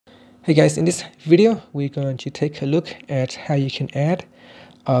Hey guys, in this video, we're going to take a look at how you can add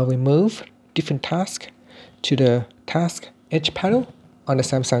or remove different tasks to the Task Edge panel on the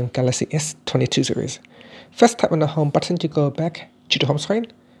Samsung Galaxy S22 series. First, tap on the home button to go back to the home screen.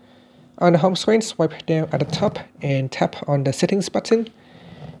 On the home screen, swipe down at the top and tap on the settings button.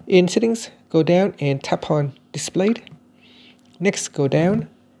 In settings, go down and tap on displayed. Next, go down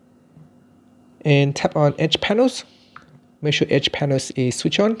and tap on edge panels. Make sure edge panels is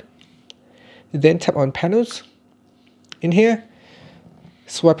switched on. Then tap on panels. In here,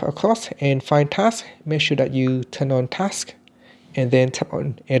 swipe across and find task. Make sure that you turn on task and then tap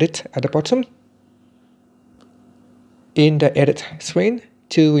on edit at the bottom. In the edit screen,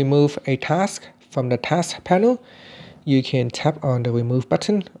 to remove a task from the task panel, you can tap on the remove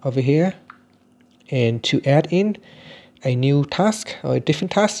button over here. And to add in a new task or a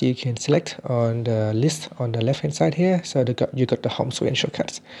different task, you can select on the list on the left hand side here. So you got the home screen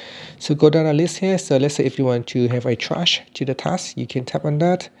shortcuts. So go down the list here. So let's say if you want to have a trash to the task, you can tap on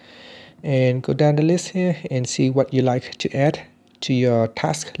that and go down the list here and see what you like to add to your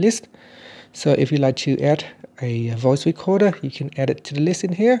task list. So if you like to add a voice recorder, you can add it to the list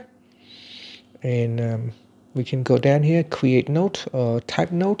in here. And we can go down here, create note or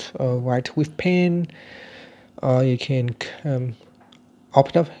type note or write with pen. Or you can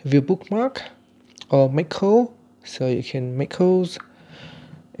open up view bookmark or make call. So you can make calls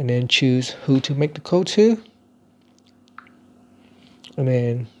and then choose who to make the call to. And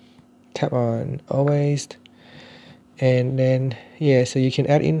then tap on always. And then, so you can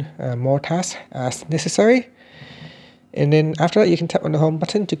add in more tasks as necessary. And then after that, you can tap on the home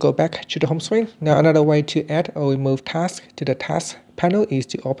button to go back to the home screen. Now, another way to add or remove tasks to the task panel is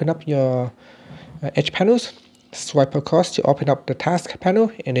to open up your edge panels. Swipe across to open up the task panel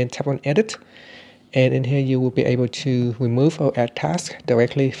and then tap on edit. And in here you will be able to remove or add tasks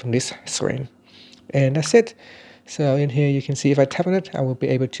directly from this screen. And that's it. So in here you can see if I tap on it, I will be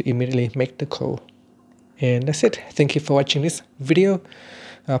able to immediately make the call. And that's it. Thank you for watching this video.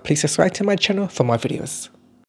 Please subscribe to my channel for more videos.